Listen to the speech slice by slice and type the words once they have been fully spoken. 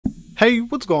Hey,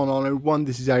 what's going on everyone,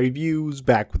 this is iReviews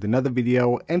back with another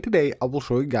video, and today I will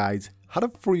show you guys how to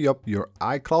free up your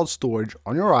iCloud storage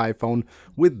on your iPhone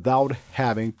without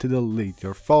having to delete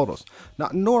your photos. Now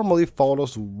normally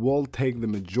photos will take the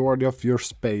majority of your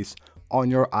space on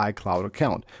your iCloud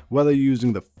account. Whether you're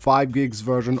using the 5 gigs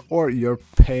version or you're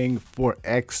paying for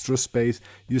extra space,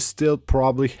 you still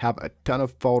probably have a ton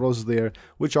of photos there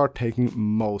which are taking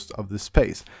most of the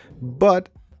space. But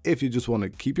if you just want to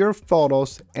keep your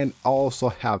photos and also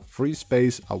have free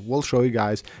space, I will show you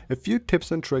guys a few tips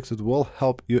and tricks that will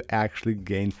help you actually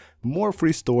gain more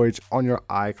free storage on your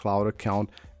iCloud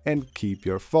account and keep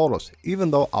your photos.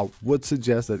 Even though I would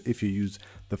suggest that if you use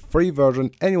the free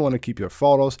version and you want to keep your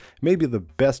photos, maybe the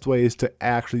best way is to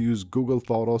actually use Google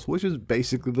Photos, which is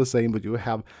basically the same, but you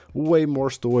have way more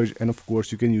storage, and of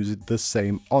course you can use it the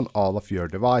same on all of your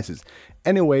devices.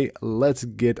 Anyway, let's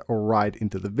get right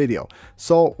into the video.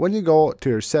 So when you go to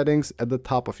your settings, at the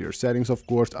top of your settings, of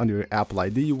course, under your Apple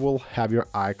ID, you will have your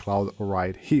iCloud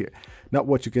right here. Now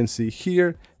what you can see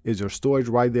here is your storage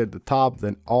right there at the top,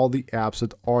 then all the apps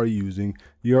that are using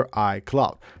your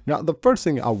iCloud. Now the first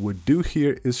thing I would do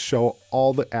here is show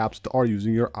all the apps that are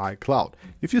using your iCloud.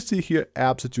 If you see here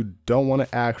apps that you don't want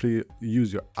to actually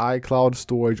use your iCloud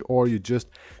storage, or you just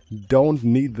don't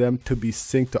need them to be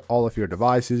synced to all of your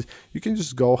devices, you can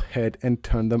just go ahead and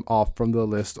turn them off from the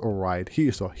list right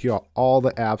here. So here are all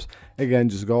the apps. Again,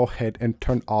 just go ahead and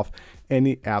turn off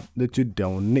any app that you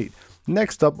don't need.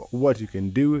 Next up, what you can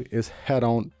do is head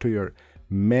on to your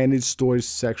manage storage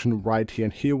section right here,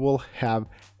 and here we'll have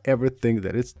everything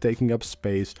that is taking up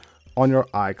space on your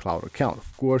iCloud account.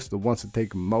 Of course, the ones that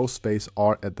take most space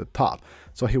are at the top.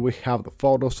 So here we have the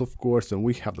photos, of course, and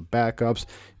we have the backups,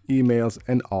 emails,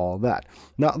 and all that.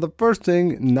 Now the first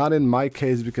thing, not in my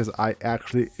case because I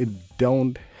actually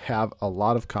don't have a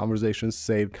lot of conversations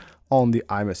saved on the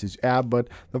iMessage app, but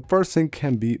the first thing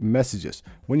can be messages.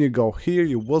 When you go here,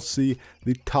 you will see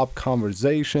the top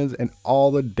conversations and all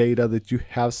the data that you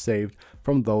have saved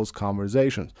from those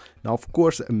conversations. Now of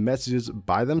course, messages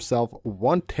by themselves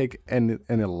won't take any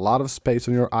a lot of space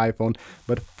on your iPhone,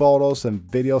 but photos and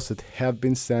videos that have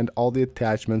been sent, all the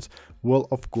attachments, will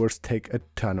of course take a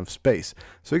ton of space.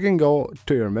 So you can go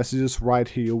to your messages right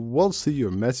here, you will see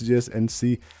your messages and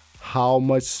see how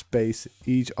much space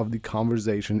each of the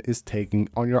conversation is taking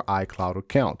on your iCloud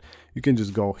account. You can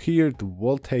just go here, it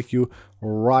will take you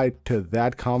right to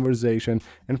that conversation,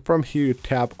 and from here you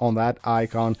tap on that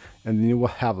icon and then you will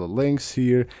have the links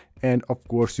here, and of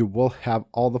course you will have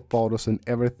all the photos and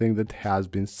everything that has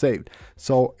been saved.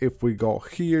 So if we go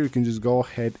here, you can just go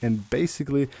ahead and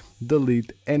basically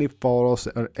delete any photos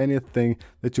or anything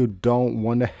that you don't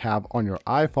want to have on your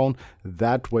iPhone.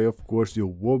 That way of course you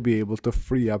will be able to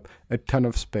free up a ton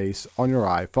of space on your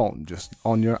iPhone, just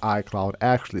on your iCloud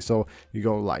actually. So you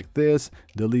go like this,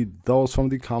 delete those from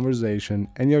the conversation,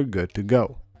 and you're good to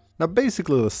go. Now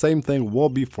basically the same thing will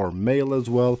be for mail as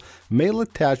well. Mail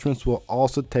attachments will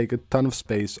also take a ton of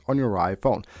space on your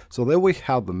iPhone. So there we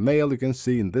have the mail. You can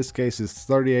see in this case it's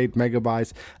 38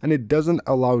 megabytes, and it doesn't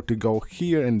allow you to go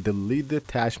here and delete the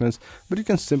attachments, but you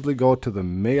can simply go to the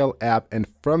mail app, and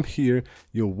from here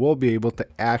you will be able to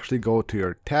actually go to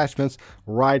your attachments.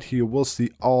 Right here we'll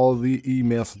see all the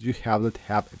emails that you have that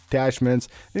have attachments.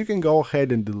 You can go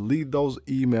ahead and delete those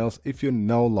emails if you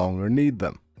no longer need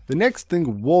them. The next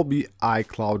thing will be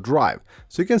iCloud Drive.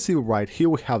 So you can see right here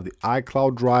we have the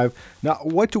iCloud Drive. Now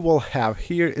what you will have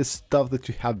here is stuff that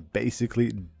you have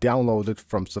basically downloaded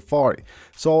from Safari.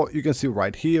 So you can see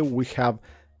right here we have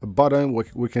a button where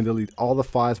we can delete all the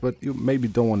files, but you maybe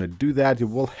don't want to do that. You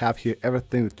will have here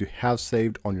everything that you have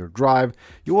saved on your drive.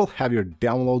 You will have your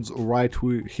downloads right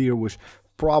here, which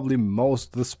probably most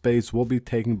of the space will be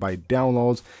taken by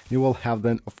downloads. You will have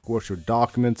then of course your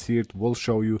documents here. It will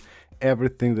show you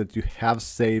everything that you have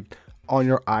saved on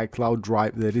your iCloud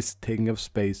Drive that is taking up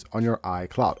space on your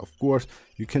iCloud. Of course,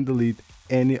 you can delete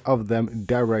any of them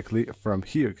directly from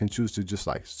here. You can choose to just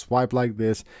like swipe like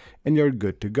this and you're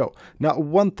good to go. Now,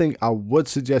 one thing I would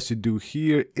suggest you do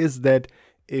here is that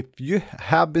if you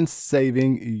have been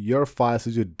saving your files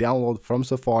that you download from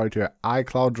Safari to your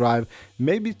iCloud Drive,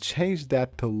 maybe change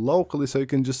that to locally so you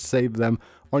can just save them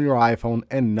on your iPhone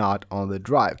and not on the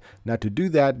drive. Now to do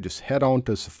that, just head on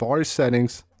to Safari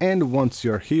settings, and once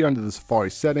you're here under the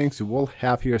Safari settings, you will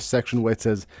have here a section where it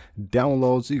says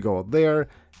downloads. You go there.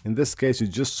 In this case, you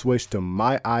just switch to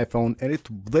My iPhone, and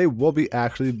they will be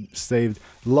actually saved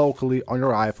locally on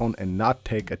your iPhone and not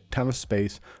take a ton of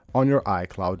space on your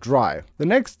iCloud Drive. The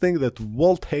next thing that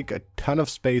will take a ton of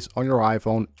space on your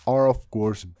iPhone are of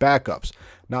course backups.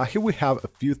 Now here we have a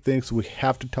few things we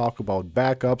have to talk about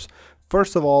backups.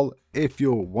 First of all, if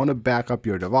you want to back up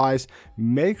your device,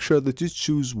 make sure that you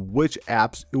choose which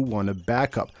apps you want to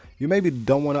back up. You maybe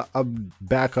don't want to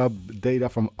back up data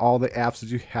from all the apps that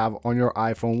you have on your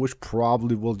iPhone, which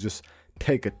probably will just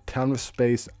take a ton of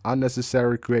space,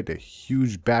 unnecessary, create a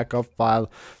huge backup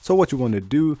file. So what you want to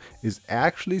do is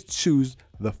actually choose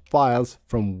the files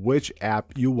from which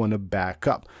app you want to back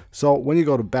up. So when you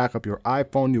go to back up your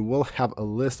iPhone, you will have a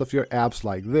list of your apps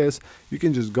like this. You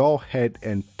can just go ahead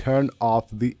and turn off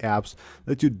the apps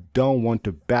that you don't want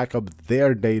to back up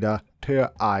their data to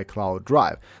your iCloud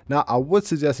drive. Now, I would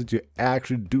suggest that you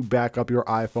actually do back up your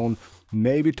iPhone,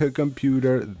 maybe to a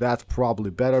computer. That's probably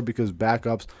better because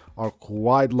backups are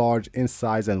quite large in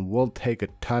size and will take a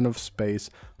ton of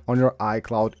space on your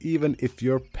iCloud. Even if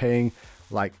you're paying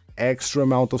like extra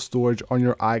amount of storage on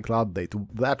your iCloud,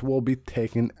 that will be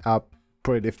taken up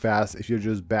pretty fast if you're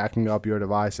just backing up your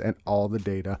device and all the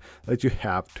data that you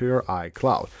have to your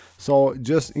iCloud. So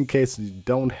just in case you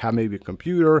don't have maybe a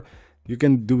computer, you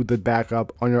can do the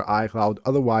backup on your iCloud.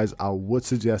 Otherwise, I would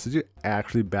suggest that you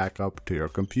actually back up to your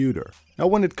computer. Now,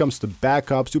 when it comes to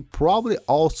backups, you probably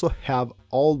also have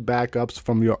old backups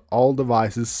from your old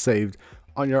devices saved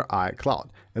on your iCloud,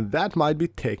 and that might be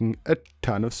taking a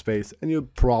ton of space and you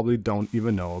probably don't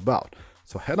even know about.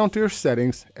 So head on to your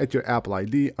settings at your Apple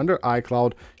ID. Under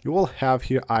iCloud, you will have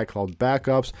here iCloud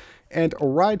backups, and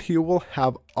right here we'll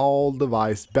have all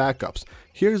device backups.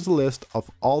 Here's a list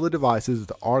of all the devices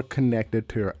that are connected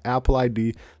to your Apple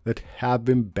ID that have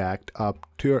been backed up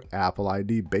to your Apple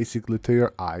ID, basically to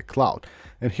your iCloud.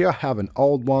 And here I have an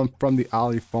old one from the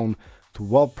iPhone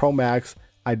 12 Pro Max.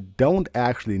 I don't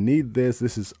actually need this.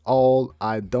 This is old.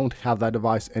 I don't have that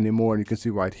device anymore. And you can see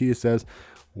right here it says,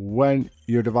 when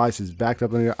your device is backed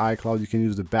up on your iCloud, you can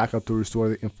use the backup to restore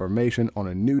the information on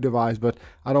a new device, but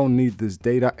I don't need this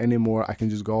data anymore. I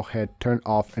can just go ahead, turn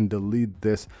off and delete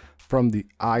this from the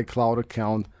iCloud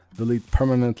account, delete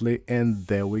permanently, and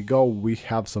there we go. We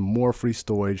have some more free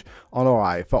storage on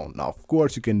our iPhone. Now, of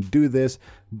course, you can do this,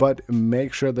 but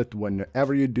make sure that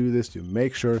whenever you do this, you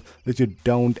make sure that you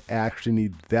don't actually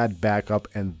need that backup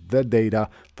and the data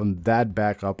from that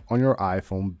backup on your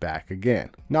iPhone back again.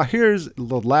 Now, here's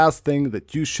the last thing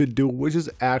that you should do, which is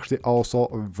actually also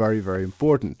very, very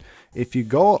important. If you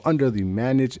go under the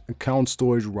manage account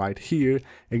storage right here,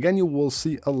 again, you will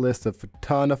see a list of a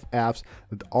ton of apps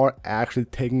that are actually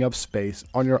taking up space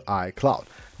on your iCloud.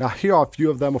 Now, here are a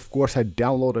few of them. Of course, I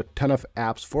download a ton of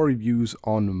apps for reviews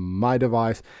on my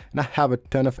device, and I have a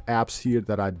ton of apps here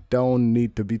that I don't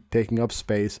need to be taking up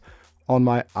space on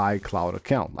my iCloud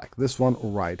account, like this one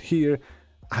right here.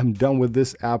 I'm done with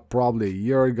this app probably a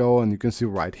year ago, and you can see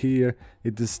right here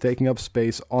it is taking up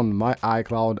space on my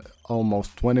iCloud,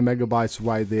 almost 20 megabytes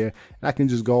right there, and I can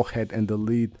just go ahead and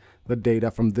delete the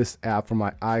data from this app from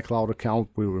my iCloud account.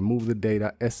 We remove the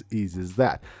data as easy as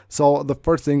that. So the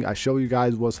first thing I showed you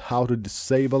guys was how to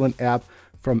disable an app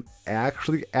from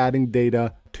actually adding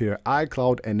data to your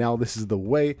iCloud, and now this is the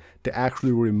way to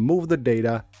actually remove the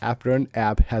data after an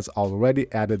app has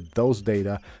already added those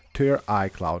data to your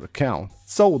iCloud account.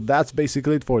 So that's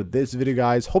basically it for this video,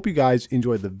 guys. Hope you guys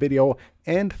enjoyed the video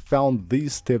and found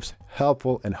these tips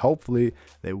helpful, and hopefully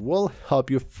they will help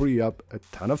you free up a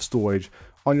ton of storage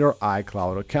on your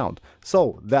iCloud account.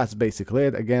 So that's basically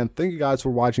it. Again, thank you guys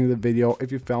for watching the video.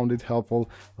 If you found it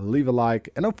helpful, leave a like,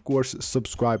 and of course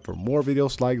subscribe for more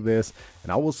videos like this,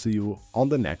 and I will see you on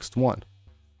the next one.